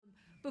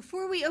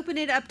Before we open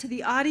it up to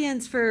the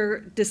audience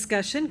for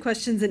discussion,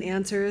 questions and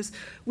answers,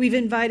 we've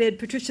invited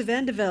Patricia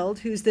Van de Velde,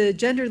 who's the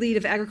gender lead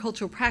of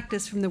agricultural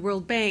practice from the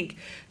World Bank,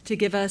 to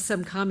give us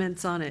some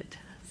comments on it.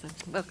 So,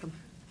 welcome.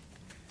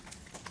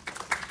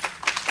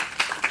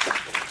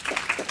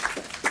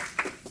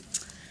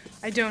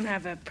 I don't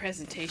have a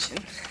presentation.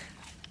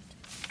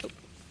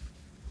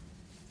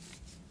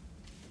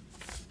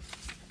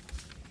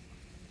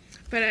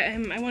 But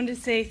I wanted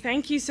to say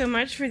thank you so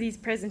much for these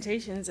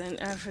presentations and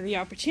for the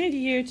opportunity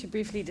here to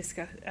briefly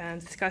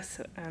discuss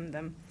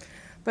them.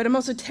 But I'm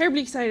also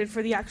terribly excited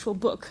for the actual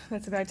book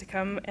that's about to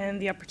come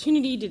and the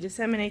opportunity to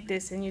disseminate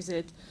this and use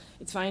its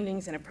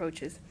findings and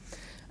approaches.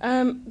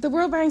 The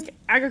World Bank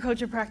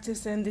agriculture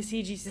practice and the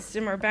CG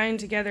system are bound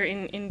together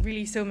in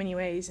really so many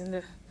ways.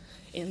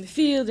 In the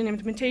field, in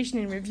implementation,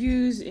 in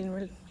reviews,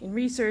 in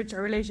research,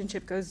 our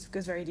relationship goes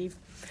very deep.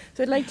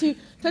 So I'd like to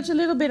touch a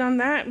little bit on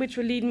that, which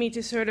will lead me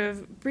to sort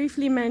of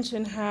briefly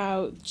mention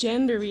how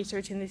gender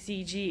research in the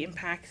CG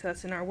impacts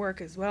us in our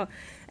work as well.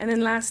 And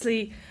then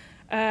lastly,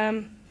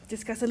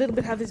 discuss a little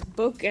bit how this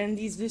book and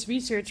this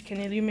research can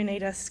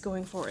illuminate us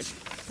going forward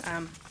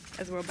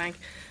as World Bank.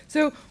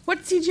 So what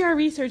CGR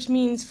research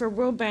means for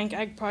World Bank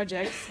Ag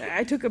projects,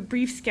 I took a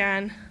brief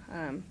scan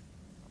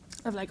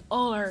of like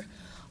all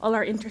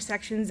our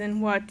intersections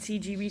and what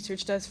CG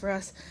research does for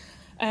us.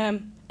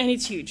 And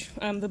it's huge.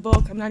 The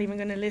bulk, I'm not even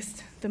going to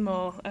list them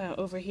all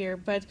over here,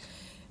 but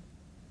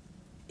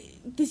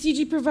the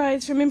CG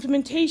provides from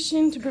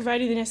implementation to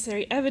providing the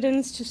necessary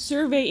evidence to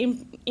survey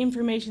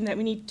information that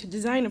we need to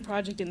design a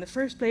project in the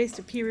first place,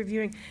 to peer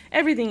reviewing,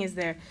 everything is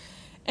there.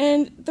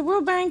 And the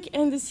World Bank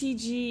and the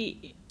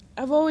CG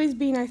have always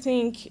been, I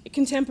think,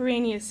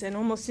 contemporaneous and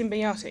almost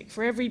symbiotic.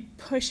 For every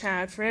push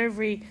out, for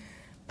every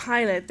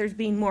pilot, there's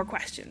been more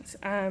questions.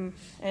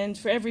 And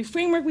for every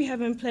framework we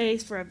have in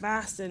place for a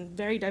vast and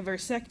very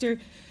diverse sector,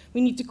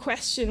 we need to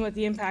question what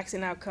the impacts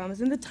and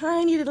outcomes and the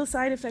tiny little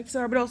side effects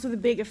are, but also the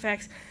big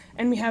effects,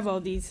 and we have all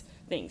these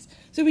things.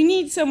 So we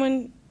need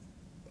someone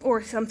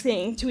or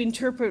something to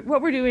interpret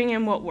what we're doing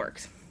and what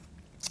works.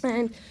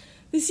 And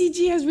the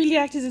CG has really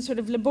acted as sort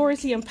of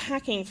laboriously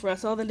unpacking for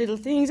us all the little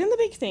things and the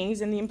big things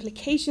and the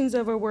implications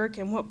of our work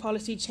and what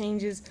policy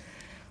changes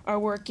are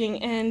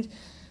working and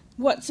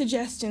what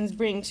suggestions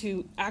bring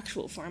to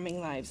actual farming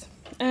lives.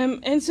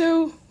 And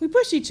so we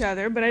push each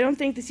other, but I don't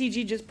think the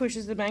CG just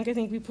pushes the bank. I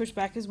think we push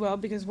back as well,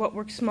 because what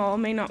works small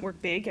may not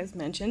work big, as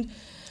mentioned.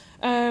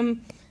 The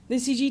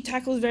CG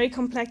tackles very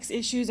complex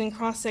issues and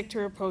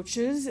cross-sector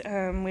approaches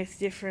with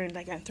different,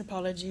 like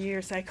anthropology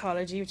or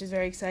psychology, which is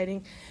very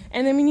exciting.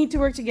 And then we need to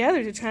work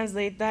together to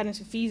translate that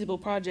into feasible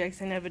projects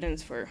and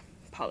evidence for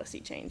policy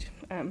change.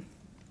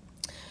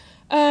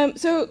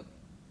 So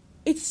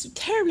it's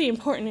terribly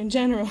important in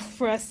general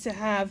for us to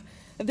have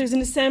that there's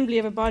an assembly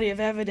of a body of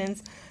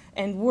evidence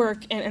and work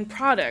and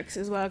products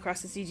as well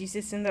across the CG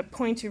system that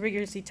point to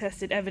rigorously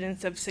tested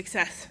evidence of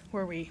success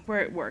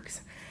where it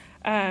works,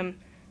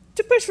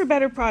 to push for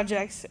better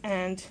projects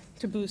and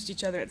to boost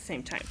each other at the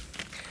same time.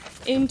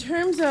 In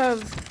terms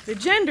of the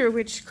gender,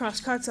 which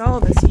cross-cuts all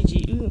of the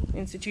CG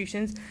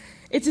institutions,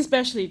 it's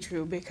especially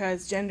true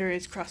because gender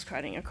is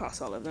cross-cutting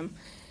across all of them.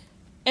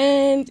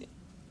 And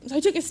so I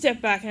took a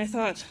step back and I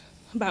thought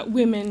about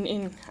women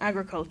in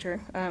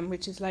agriculture,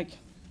 which is like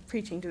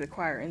preaching to the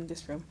choir in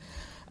this room.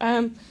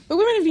 But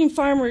women have been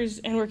farmers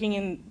and working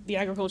in the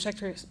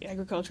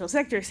agricultural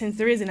sector since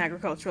there is an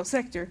agricultural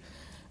sector.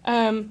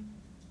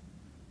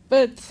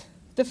 But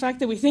the fact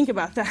that we think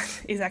about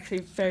that is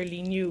actually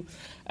fairly new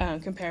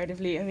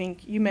comparatively. I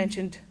think you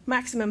mentioned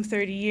maximum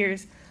 30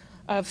 years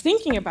of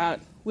thinking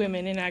about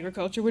women in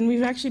agriculture when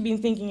we've actually been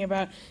thinking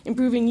about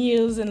improving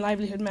yields and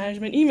livelihood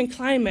management, even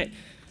climate.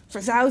 For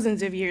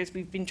thousands of years,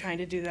 we've been trying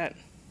to do that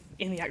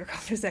in the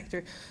agriculture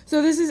sector.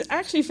 So this is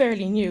actually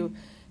fairly new.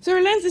 So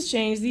our lens has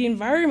changed. The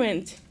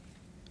environment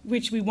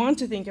which we want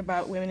to think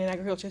about women in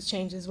agriculture has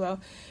changed as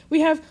well. We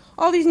have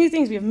all these new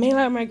things. We have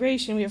male-out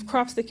migration. We have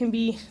crops that can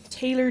be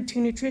tailored to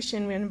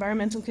nutrition. We have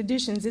environmental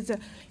conditions. It's a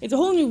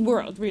whole new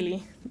world,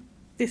 really,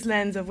 this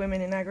lens of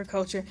women in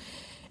agriculture.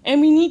 And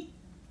we need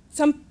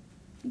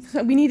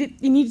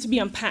it needs to be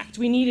unpacked.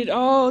 We need it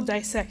all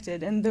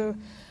dissected.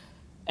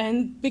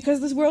 And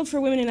because this world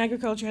for women in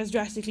agriculture has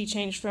drastically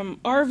changed from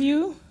our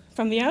view,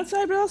 from the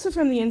outside, but also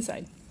from the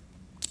inside.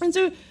 And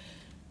so,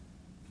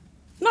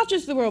 not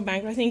just the World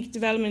Bank, but I think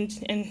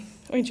development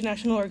or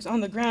international orgs on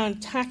the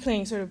ground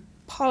tackling sort of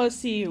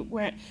policy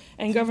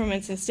and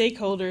governments and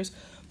stakeholders,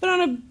 but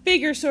on a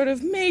bigger sort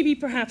of maybe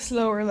perhaps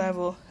lower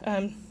level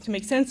to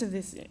make sense of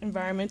this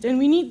environment. And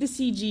we need the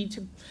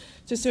CG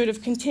to sort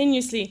of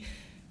continuously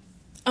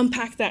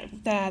unpack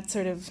that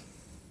sort of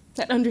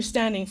that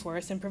understanding for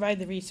us and provide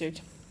the research.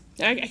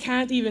 I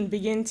can't even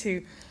begin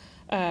to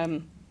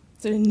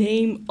sort of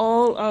name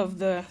all of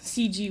the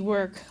CG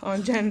work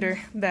on gender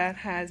that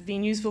has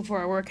been useful for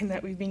our work and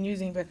that we've been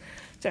using, but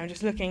so I'm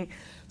just looking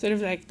sort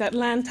of like that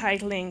land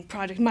titling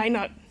project might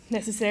not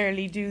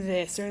necessarily do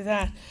this or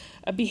that.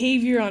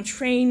 Behavior on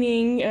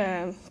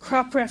training,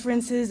 crop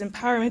preferences,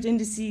 empowerment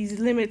indices,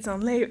 limits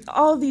on labor,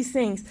 all these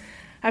things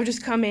have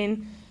just come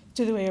in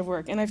to the way of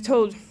work. And I've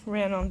told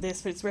Ren on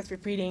this, but it's worth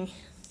repeating.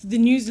 The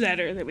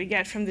newsletter that we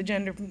get from the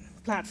gender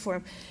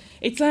platform,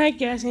 it's like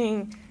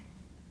getting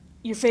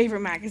your favorite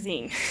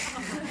magazine.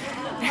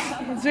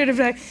 It's sort of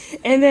like,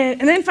 and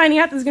then finding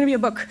out there's going to be a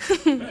book.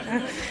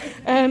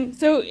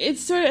 So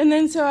it's sort of, and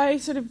then so I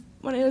sort of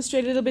want to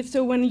illustrate a little bit.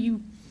 So when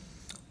you,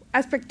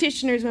 as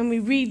practitioners, when we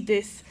read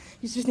this,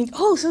 you just think,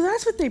 oh, so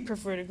that's what they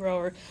prefer to grow,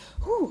 or,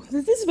 oh,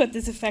 this is what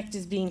this effect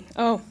is being.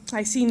 Oh,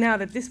 I see now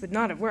that this would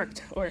not have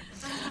worked, or,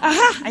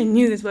 aha, I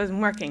knew this wasn't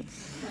working.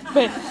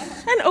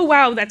 And oh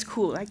wow, that's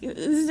cool. Like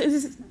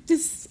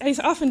this, I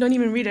often don't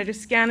even read. I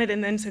just scan it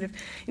and then sort of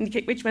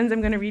indicate which ones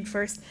I'm going to read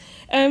first.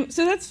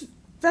 So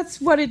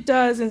that's what it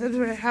does, and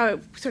that's how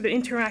it sort of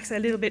interacts a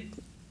little bit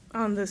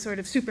on the sort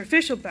of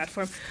superficial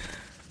platform.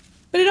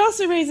 But it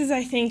also raises,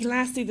 I think,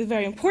 lastly, the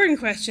very important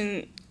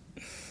question,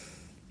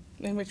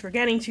 in which we're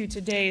getting to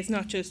today, is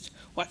not just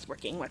what's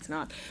working, what's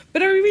not,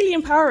 but are we really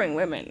empowering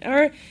women,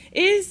 or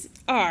is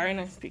our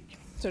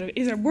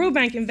World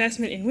Bank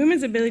investment in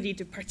women's ability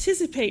to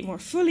participate more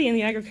fully in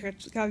the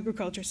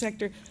agriculture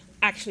sector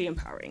actually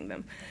empowering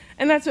them?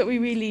 And that's what we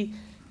really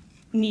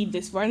need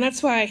this for, and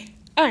that's why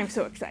I'm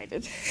so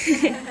excited.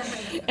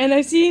 And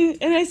I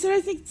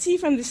see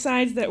from the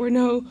sides that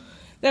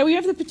we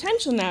have the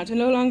potential now to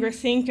no longer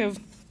think of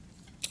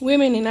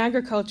women in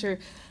agriculture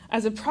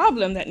as a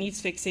problem that needs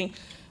fixing,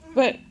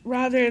 but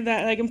rather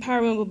that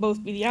empowerment will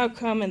both be the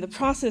outcome and the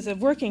process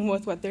of working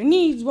with what their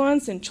needs,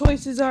 wants, and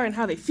choices are, and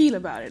how they feel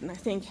about it. And I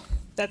think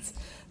that's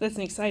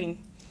an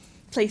exciting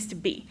place to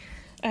be.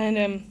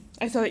 And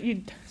I saw that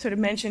you'd sort of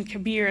mentioned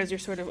Kabir as your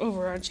sort of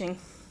overarching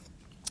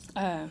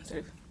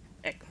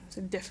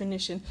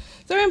definition.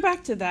 So I went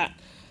back to that,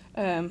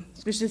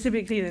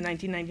 specifically the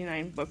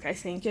 1999 book, I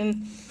think,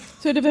 and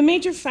sort of a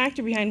major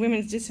factor behind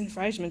women's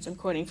disenfranchisement, I'm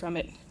quoting from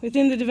it,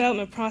 within the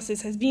development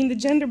process has been the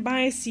gender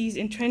biases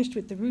entrenched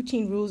with the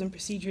routine rules and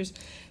procedures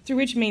through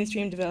which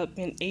mainstream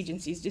development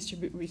agencies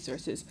distribute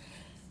resources.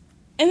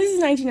 And this is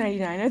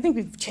 1999. I think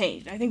we've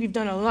changed. I think we've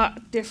done a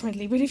lot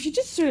differently. But if you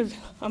just sort of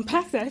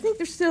unpack that, I think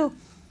they're still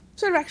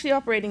sort of actually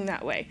operating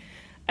that way.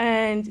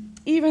 And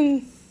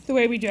even the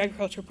way we do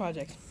agricultural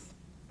projects.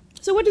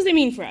 So what does it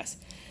mean for us?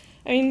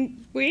 I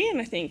mean, and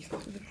I think,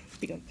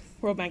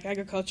 World Bank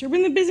Agriculture, we're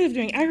in the business of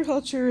doing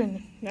agriculture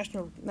and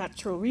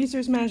natural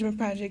resource management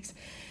projects.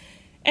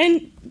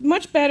 And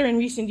much better in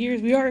recent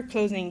years, we are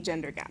closing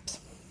gender gaps.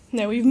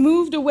 Now, we've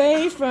moved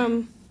away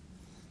from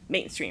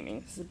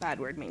mainstreaming. This is a bad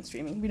word,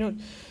 mainstreaming.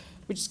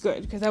 Which is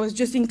good, because I was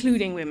just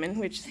including women,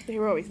 which they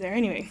were always there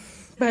anyway.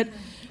 But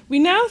we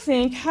now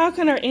think, how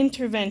can our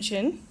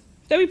intervention,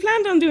 that we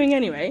planned on doing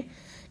anyway,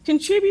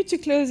 contribute to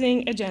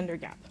closing a gender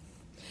gap?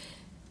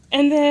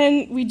 And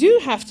then we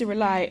do have to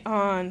rely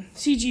on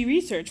CG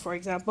research, for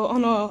example,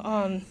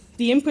 on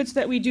the inputs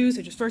that we do,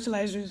 such as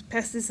fertilizers,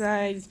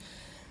 pesticides,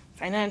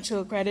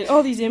 financial credit,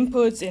 all these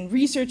inputs, and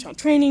research on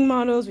training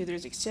models, whether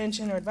it's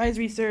extension or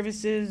advisory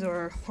services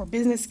or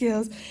business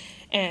skills,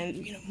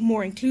 and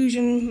more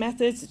inclusion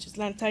methods, such as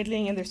land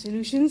titling and their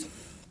solutions.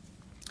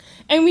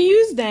 And we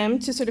use them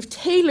to sort of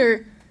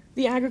tailor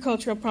the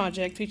agricultural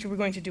project, which we're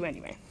going to do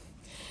anyway.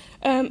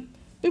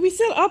 But we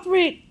still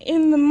operate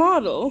in the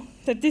model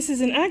that this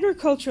is an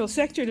agricultural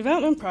sector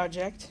development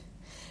project,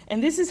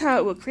 and this is how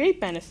it will create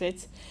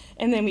benefits,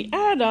 and then we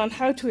add on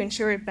how to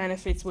ensure it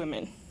benefits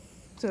women.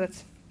 So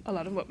that's a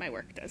lot of what my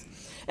work does.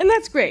 And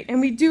that's great, and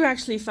we do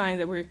actually find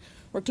that we're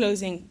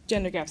closing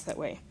gender gaps that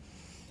way.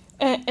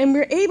 And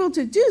we're able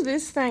to do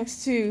this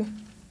thanks to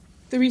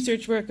the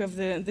research work of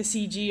the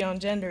CG on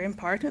gender in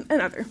part, and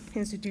other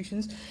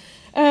institutions.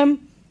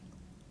 And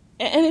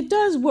it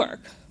does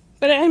work,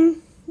 but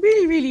I'm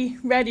really, really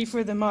ready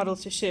for the model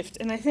to shift.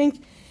 And I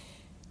think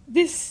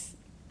this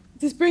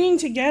bringing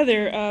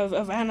together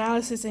of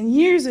analysis and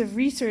years of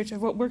research of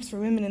what works for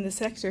women in the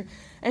sector,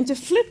 and to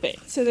flip it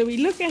so that we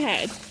look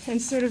ahead and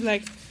sort of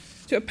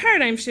to a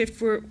paradigm shift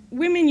where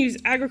women use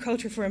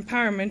agriculture for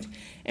empowerment,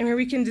 and where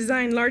we can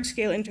design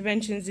large-scale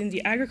interventions in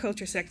the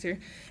agriculture sector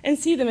and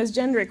see them as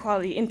gender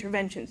equality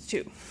interventions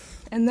too.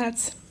 And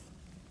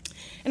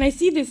I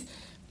see this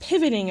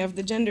pivoting of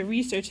the gender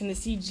research in the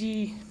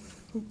CG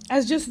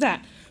as just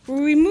that,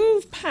 where we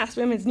move past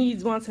women's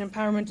needs, wants, and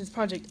empowerment as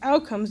project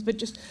outcomes, but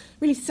just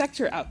really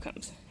sector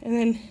outcomes. And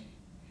then, so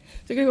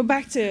we're going to go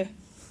back to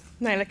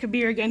Naila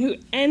Kabir again, who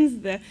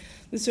ends the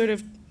sort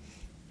of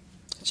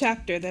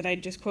chapter that I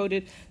just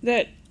quoted,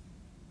 that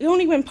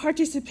only when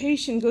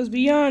participation goes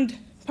beyond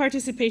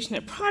participation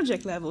at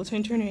project level to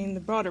entering the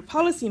broader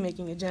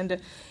policy-making agenda,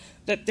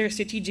 that their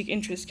strategic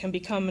interests can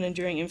become an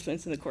enduring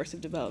influence in the course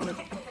of development.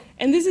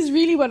 And this is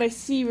really what I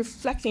see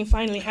reflecting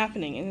finally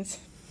happening, and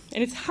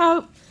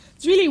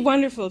it's really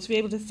wonderful to be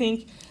able to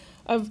think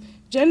of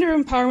gender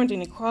empowerment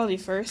and equality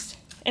first,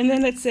 and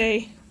then let's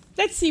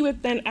see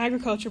what then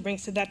agriculture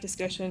brings to that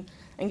discussion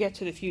and get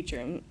to the future.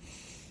 And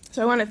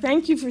so I want to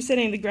thank you for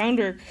setting the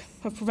groundwork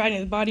of providing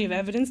the body of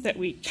evidence that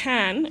we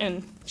can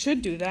and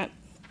should do that.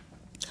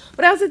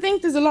 But I also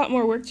think there's a lot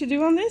more work to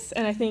do on this,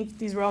 and I think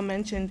these were all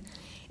mentioned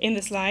in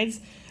the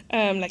slides.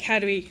 Like, how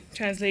do we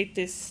translate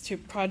this to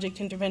project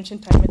intervention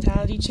type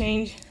mentality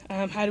change?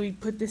 How do we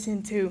put this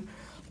into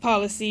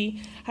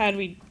policy? How do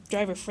we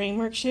drive a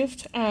framework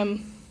shift?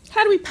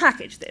 How do we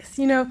package this?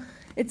 You know,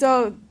 it's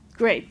all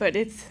great, but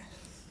it's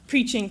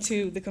preaching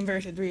to the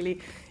converted,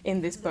 really,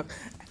 in this book.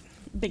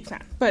 Big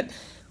fan. But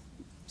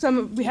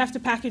we have to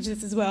package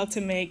this as well to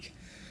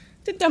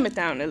dumb it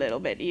down a little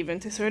bit, even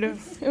to sort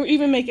of, or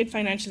even make it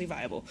financially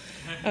viable,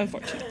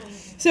 unfortunately.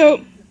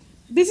 So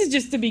this is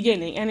just the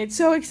beginning, and it's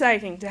so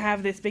exciting to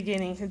have this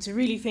beginning and to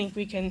really think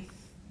we can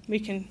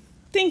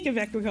think of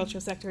agricultural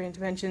sector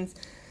interventions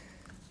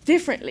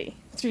differently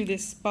through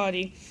this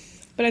body.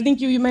 But I think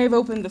you may have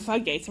opened the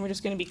floodgates, and we're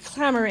just going to be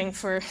clamoring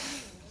for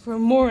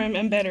more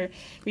and better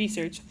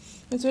research.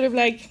 And sort of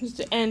like, just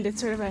to end,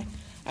 it's sort of like,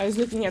 I was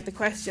looking at the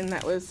question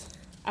that was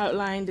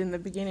outlined in the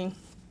beginning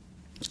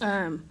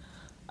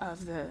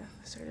of the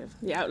sort of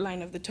the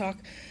outline of the talk,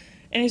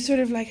 and it's sort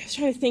of like, I was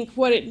trying to think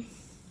what it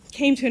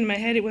came to in my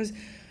head. It was,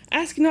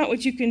 ask not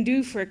what you can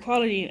do for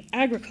equality in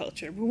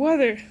agriculture, but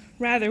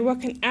rather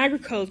what can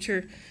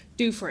agriculture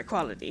do for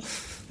equality?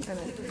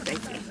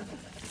 Thank you.